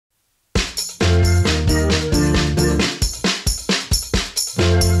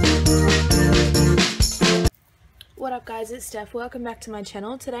up guys, it's Steph. Welcome back to my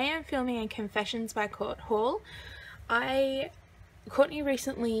channel. Today I'm filming a Confessions by Court haul. Courtney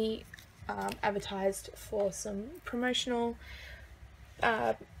recently advertised for some promotional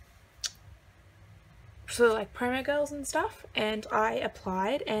sort of like promo girls and stuff, and I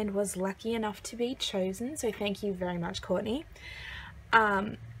applied and was lucky enough to be chosen, so thank you very much, Courtney.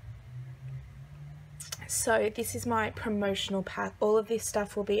 So this is my promotional pack. All of this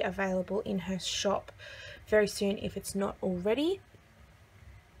stuff will be available in her shop very soon if it's not already.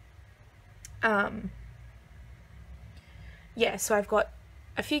 Yeah, so I've got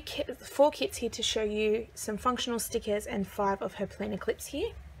a few four kits here to show you, some functional stickers and 5 of her planner clips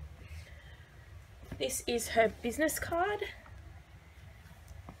here. This is her business card.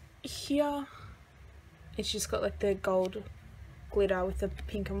 Here it's just got like the gold glitter with the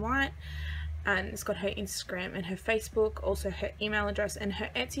pink and white, and it's got her Instagram and her Facebook, also her email address and her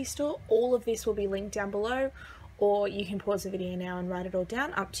Etsy store. All of this will be linked down below, or you can pause the video now and write it all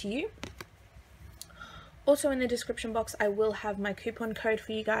down, up to you. Also in the description box I will have my coupon code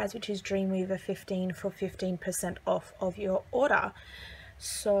for you guys, which is Dreamweaver15 for 15% off of your order.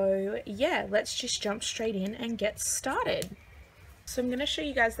 So yeah, let's just jump straight in and get started. So I'm going to show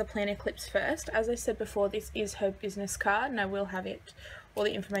you guys the planner clips first. As I said before, this is her business card, and I will have all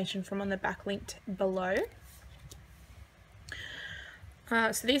the information from on the back linked below.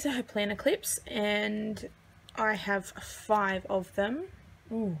 So these are her planner clips, and I have 5 of them.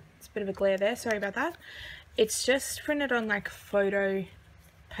 Ooh, it's a bit of a glare there, sorry about that. It's just printed on like photo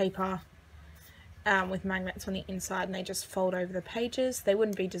paper with magnets on the inside, and they just fold over the pages. They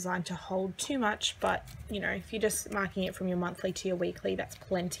wouldn't be designed to hold too much, but you know, if you're just marking it from your monthly to your weekly, that's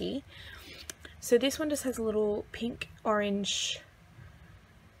plenty. So this one just has a little pink, orange,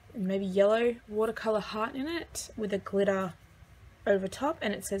 maybe yellow watercolor heart in it with a glitter over top,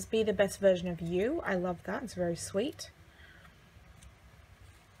 and it says be the best version of you. I love that, it's very sweet.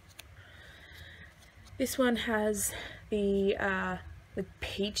 This one has the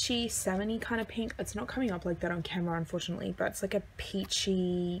peachy salmon-y kind of pink. It's not coming up like that on camera unfortunately, but it's like a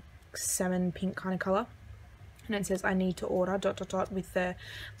peachy salmon pink kind of color, and it says I need to order ... with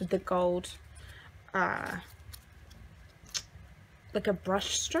the gold like a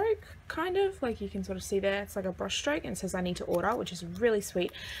brush stroke, kind of like you can sort of see there. It's like a brush stroke, and it says I need to order, which is really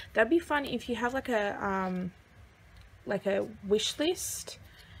sweet. That'd be fun if you have like a wish list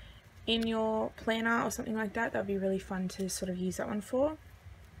in your planner or something like that. That'd be really fun to sort of use that one for.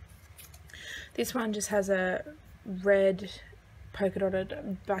 This one just has a red polka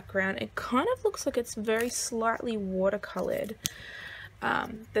dotted background. It kind of looks like it's very slightly watercolored.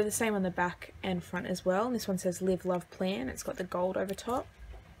 They're the same on the back and front as well. And this one says live, love, plan. It's got the gold over top.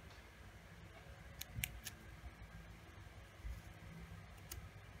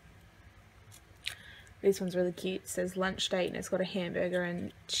 This one's really cute. It says lunch date, and it's got a hamburger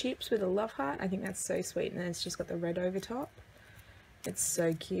and chips with a love heart. I think that's so sweet. And then it's just got the red over top. It's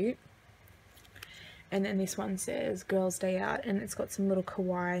so cute. And then this one says girls day out, and it's got some little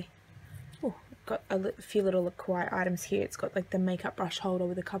kawaii. Oh, got a few little kawaii items here. It's got like the makeup brush holder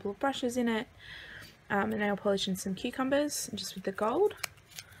with a couple of brushes in it, a nail polish and some cucumbers, just with the gold.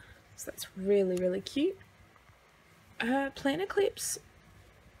 So that's really, really cute. Planner clips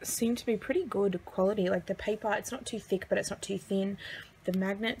seem to be pretty good quality. Like the paper, it's not too thick but it's not too thin. The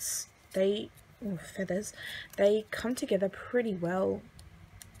magnets, feathers, they come together pretty well,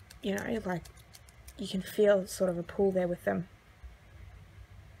 you know, like you can feel sort of a pull there with them.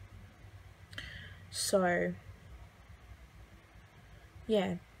 So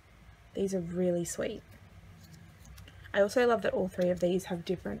yeah, these are really sweet. I also love that all 3 of these have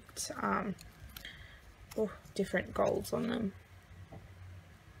different different golds on them,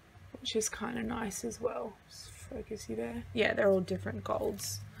 which is kind of nice as well. Just focus you there. Yeah, they're all different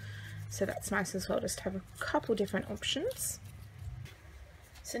golds, so that's nice as well, just to have a couple different options.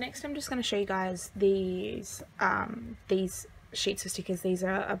 So next I'm just going to show you guys these sheets of stickers. These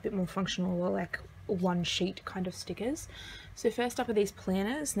are a bit more functional, or like one sheet kind of stickers. So first up are these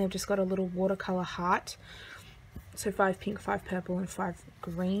planners, and they've just got a little watercolor heart. So 5 pink, 5 purple and 5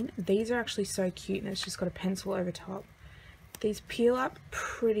 green. These are actually so cute, and it's just got a pencil over top. These peel up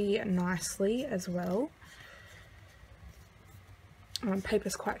pretty nicely as well.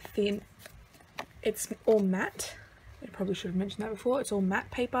 Paper's quite thin. It's all matte. I probably should have mentioned that before. It's all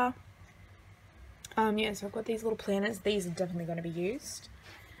matte paper. Yeah, so I've got these little planners. These are definitely going to be used.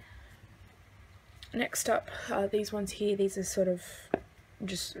 Next up, these ones here. These are sort of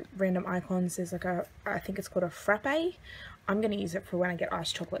just random icons. There's like I think it's called a frappe. I'm going to use it for when I get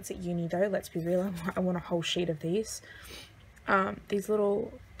iced chocolates at uni though, let's be real. I want a whole sheet of these. These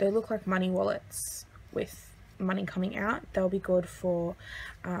little, they look like money wallets with money coming out, they'll be good for,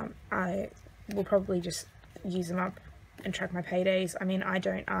 I will probably just use them up and track my paydays. I mean, I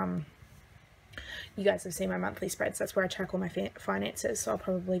don't, you guys have seen my monthly spreads, that's where I track all my finances, so I'll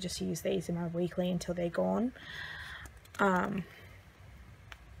probably just use these in my weekly until they're gone.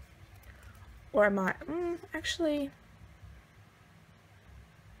 Or I might, actually,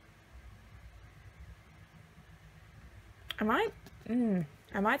 I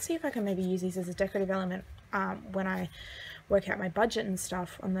might see if I can maybe use these as a decorative element when I work out my budget and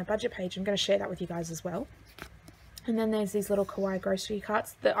stuff on the budget page. I'm going to share that with you guys as well. And then there's these little kawaii grocery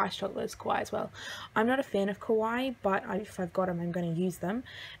carts. The ice chocolate is kawaii as well. I'm not a fan of kawaii, but if I've got them, I'm going to use them.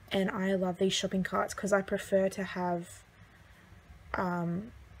 And I love these shopping carts because I prefer to have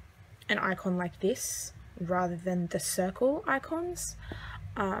an icon like this rather than the circle icons.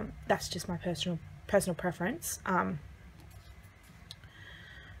 That's just my personal preference.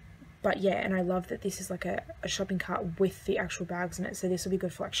 But yeah, and I love that this is like a shopping cart with the actual bags in it. So this will be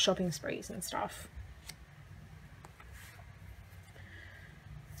good for like shopping sprees and stuff.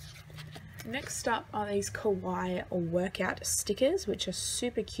 Next up are these kawaii workout stickers, which are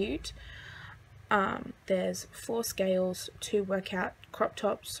super cute. There's 4 scales, 2 workout crop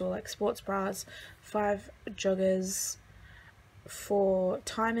tops or like sports bras, 5 joggers, 4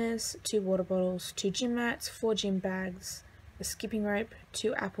 timers, 2 water bottles, 2 gym mats, 4 gym bags, a skipping rope,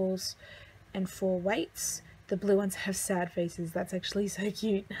 2 apples, and 4 weights. The blue ones have sad faces, that's actually so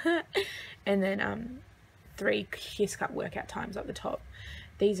cute. And then 3 kiss cup workout times up the top.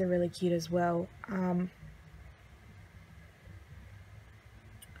 These are really cute as well.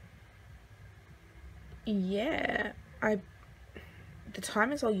 Yeah, the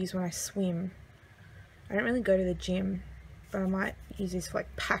timers I'll use when I swim. I don't really go to the gym, but I might use this for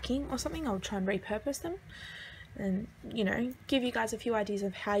like packing or something. I'll try and repurpose them and, you know, give you guys a few ideas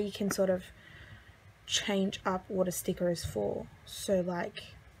of how you can sort of change up what a sticker is for. So like,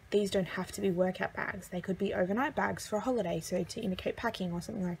 these don't have to be workout bags. They could be overnight bags for a holiday, so to indicate packing or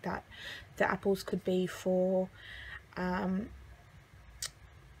something like that. The apples could be for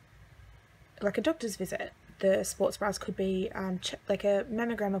like a doctor's visit. The sports bras could be like a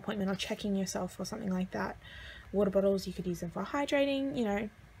mammogram appointment or checking yourself or something like that. Water bottles, you could use them for hydrating, you know.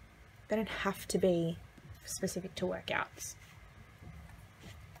 They don't have to be specific to workouts.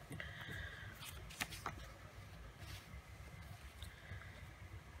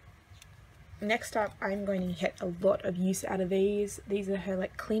 Next up, I'm going to get a lot of use out of these. These are her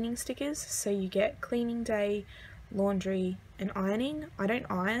like cleaning stickers. So you get cleaning day, laundry, and ironing. I don't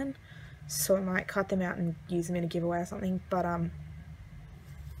iron, so I might cut them out and use them in a giveaway or something. But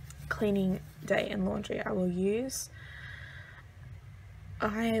cleaning day and laundry I will use.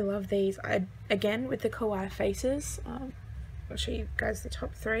 I love these. Again with the kawaii faces. I'll show you guys the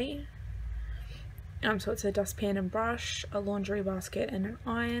top 3. So it's a dustpan and brush, a laundry basket, and an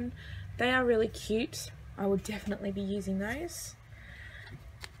iron. They are really cute. I would definitely be using those.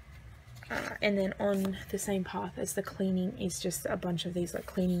 And then on the same path as the cleaning is just a bunch of these like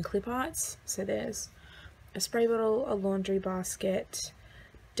cleaning clip arts. So there's a spray bottle, a laundry basket,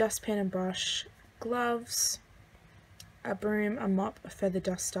 dustpan and brush, gloves, a broom, a mop, a feather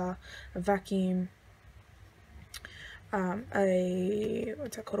duster, a vacuum, a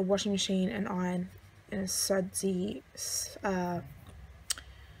washing machine, an iron, and a sudsy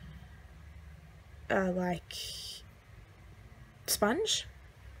like sponge,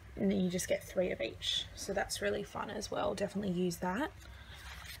 and then you just get 3 of each, so that's really fun as well. Definitely use that.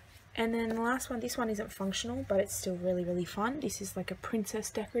 And then the last one, this one isn't functional but it's still really fun. This is like a princess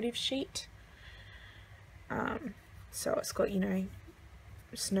decorative sheet. So it's got, you know,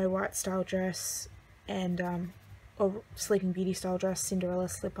 Snow White style dress and or Sleeping Beauty style dress, Cinderella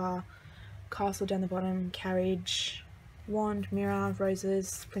slipper, castle down the bottom, carriage, wand, mirror,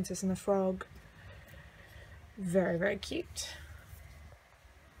 roses, Princess and the Frog. Very cute.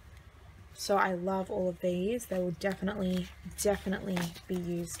 So I love all of these. They will definitely be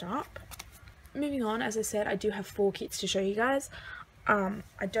used up. Moving on, as I said, I do have 4 kits to show you guys. I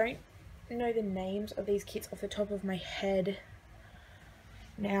don't know the names of these kits off the top of my head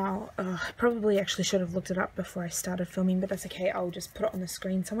now. I probably actually should have looked it up before I started filming, but that's okay. I'll just put it on the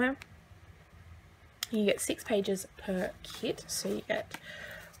screen somewhere. You get 6 pages per kit, so you get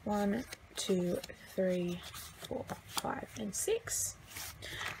 1, 2, 3, 4, 5, and 6.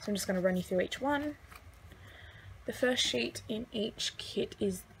 So I'm just going to run you through each one. The first sheet in each kit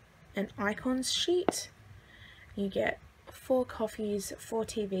is an icons sheet. You get 4 coffees, 4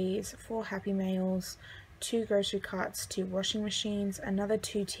 TVs, 4 Happy Meals, 2 grocery carts, 2 washing machines, another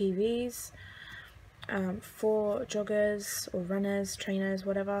 2 TVs, 4 joggers or runners, trainers,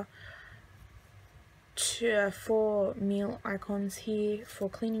 whatever, 4 meal icons here, 4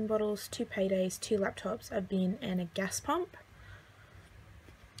 cleaning bottles, 2 paydays, 2 laptops, a bin and a gas pump.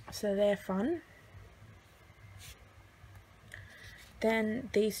 So they're fun. Then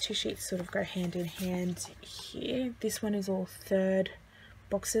these 2 sheets sort of go hand in hand here. This one is all third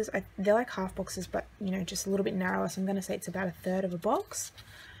boxes. They're like half boxes, but you know, just a little bit narrower, so I'm going to say it's about a third of a box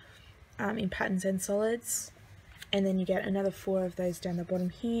in patterns and solids. And then you get another 4 of those down the bottom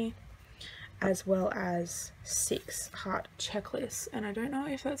here, as well as 6 heart checklists. And I don't know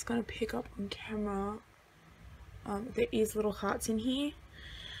if that's going to pick up on camera. There is little hearts in here.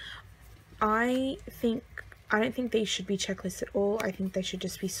 I don't think these should be checklists at all. I think they should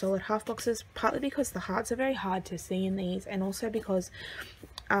just be solid half boxes, partly because the hearts are very hard to see in these, and also because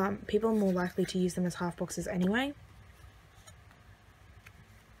people are more likely to use them as half boxes anyway.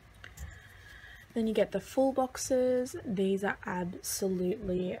 Then you get the full boxes. These are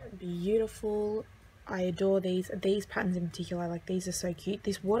absolutely beautiful. I adore these patterns in particular. Like, these are so cute.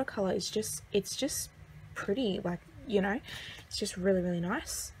 This watercolor is just, it's just pretty, like, you know, it's just really, really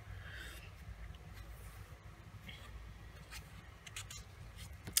nice.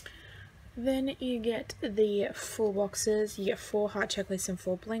 Then you get the full boxes. You get 4 heart checklists and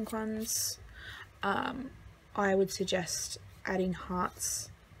 4 blank ones. I would suggest adding hearts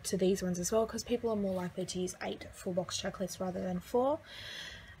to these ones as well, because people are more likely to use 8 full box checklists rather than 4.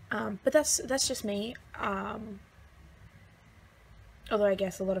 But that's just me. Although I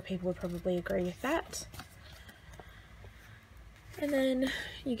guess a lot of people would probably agree with that. And then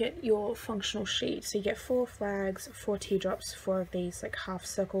you get your functional sheet. So you get 4 flags, 4 teardrops, 4 of these like half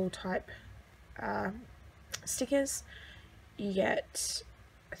circle type stickers. You get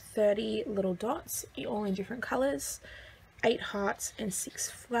 30 little dots, all in different colours, 8 hearts and 6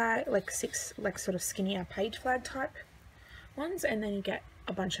 flag, like 6 like sort of skinnier page flag type ones. And then you get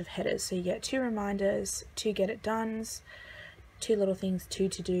a bunch of headers. So you get 2 reminders, 2 get it dones, 2 little things, 2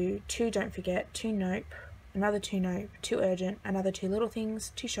 to do, 2 don't forget, 2 nope, another 2 nope, 2 urgent, another 2 little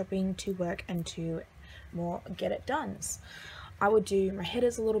things, 2 shopping, 2 work, and 2 more get it dones. I would do my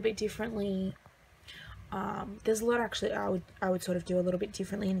headers a little bit differently. There's a lot actually I would sort of do a little bit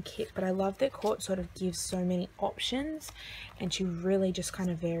differently in the kit, but I love that Court sort of gives so many options and she really just kind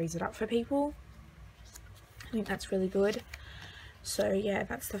of varies it up for people. I think that's really good. So yeah,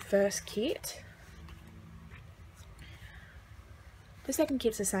 that's the first kit. The second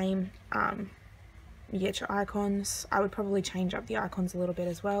kit's the same. You get your icons. I would probably change up the icons a little bit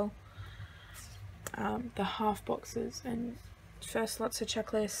as well. The half boxes and first lots of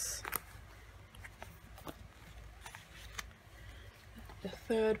checklists. The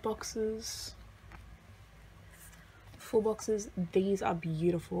third boxes, full boxes. These are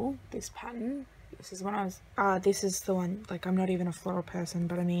beautiful. This pattern. This is when I was. This is the one. Like, I'm not even a floral person,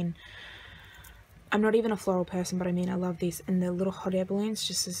 but I mean, I love this. And the little hot air balloons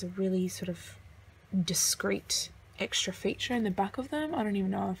just as a really sort of discreet extra feature in the back of them. I don't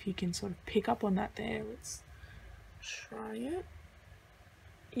even know if you can sort of pick up on that there. Let's try it.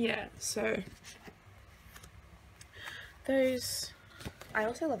 Yeah. So those. I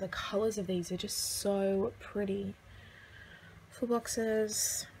also love the colours of these, they're just so pretty. Full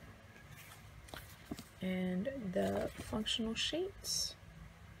boxes and the functional sheets.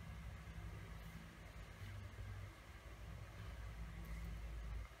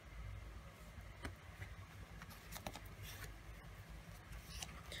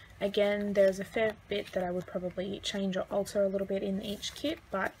 Again, there's a fair bit that I would probably change or alter a little bit in each kit,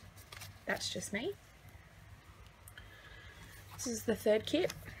 but that's just me. This is the third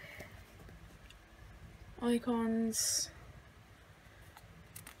kit. Icons,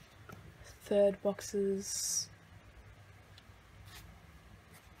 third boxes,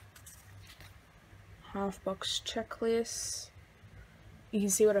 half box checklists. You can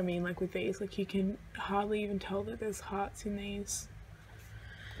see what I mean, like with these, like you can hardly even tell that there's hearts in these.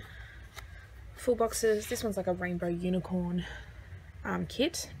 Full boxes. This one's like a rainbow unicorn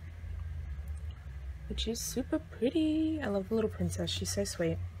kit, which is super pretty. I love the little princess, she's so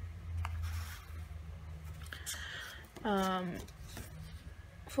sweet.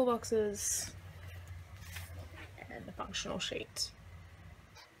 Full boxes and the functional sheet.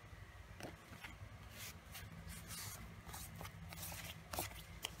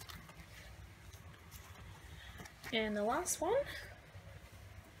 And the last one,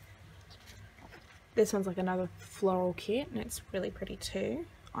 this one's like another floral kit and it's really pretty too.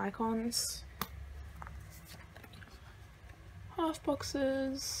 Icons, half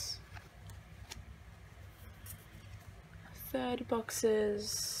boxes, third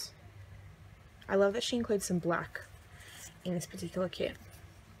boxes. I love that she includes some black in this particular kit.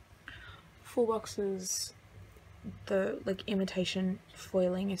 full boxes, the like imitation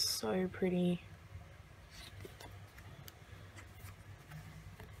foiling is so pretty.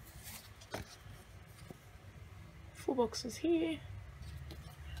 Full boxes here.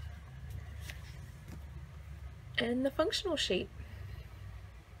 And the functional sheet.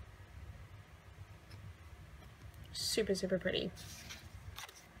 Super, super pretty.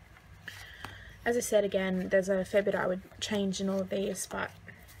 As I said again, there's a fair bit I would change in all of these, but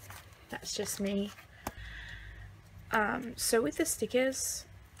that's just me. So with the stickers,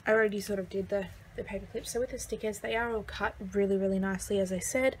 I already sort of did the paper clips. So with the stickers, they are all cut really, really nicely, as I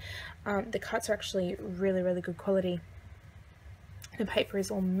said. The cuts are actually really, really good quality. The paper is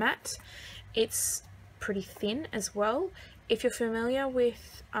all matte. It's pretty thin as well. If you're familiar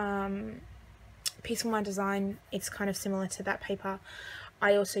with Peaceful Mind Design, it's kind of similar to that paper.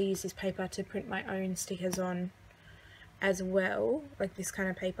 I also use this paper to print my own stickers on as well, like this kind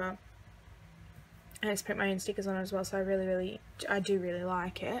of paper. And I just print my own stickers on it as well, so I do really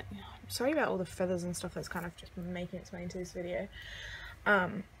like it. Sorry about all the feathers and stuff that's kind of just making its way into this video.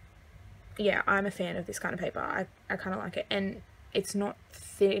 Yeah, I'm a fan of this kind of paper. I kind of like it, and it's not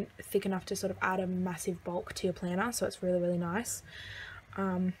thick enough to sort of add a massive bulk to your planner, so it's really, really nice.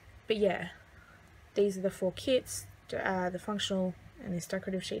 But yeah, these are the 4 kits, the functional and this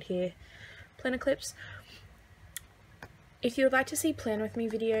decorative sheet here, planner clips. If you would like to see plan with me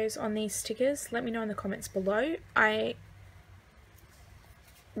videos on these stickers, let me know in the comments below. I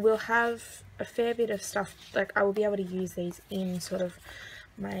will have a fair bit of stuff, like I will be able to use these in sort of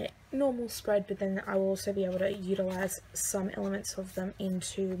my normal spread, but then I will also be able to utilize some elements of them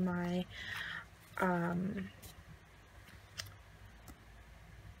into my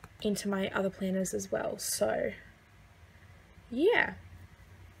other planners as well. So yeah,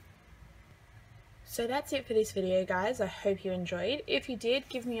 so that's it for this video, guys. I hope you enjoyed. If you did,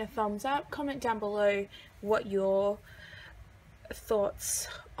 give me a thumbs up, comment down below what your thoughts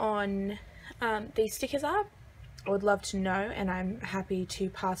on these stickers are. I would love to know, and I'm happy to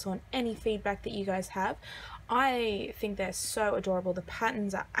pass on any feedback that you guys have. I think they're so adorable. The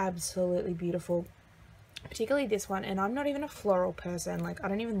patterns are absolutely beautiful, particularly this one, and I'm not even a floral person. Like, I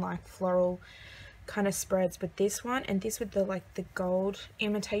don't even like floral kind of spreads, but this one, and this with the like the gold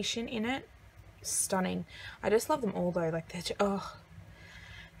imitation in it, stunning. I just love them all though. Like,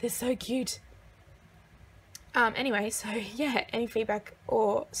 they're so cute. Anyway, so yeah, any feedback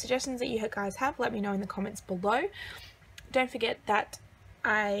or suggestions that you guys have, let me know in the comments below. Don't forget that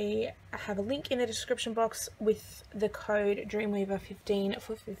I have a link in the description box with the code Dreamweaver15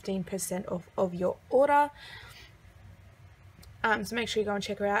 for 15% off of your order. So make sure you go and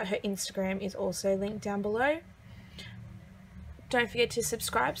check her out. Her Instagram is also linked down below. Don't forget to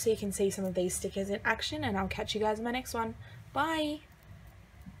subscribe so you can see some of these stickers in action, and I'll catch you guys in my next one. Bye!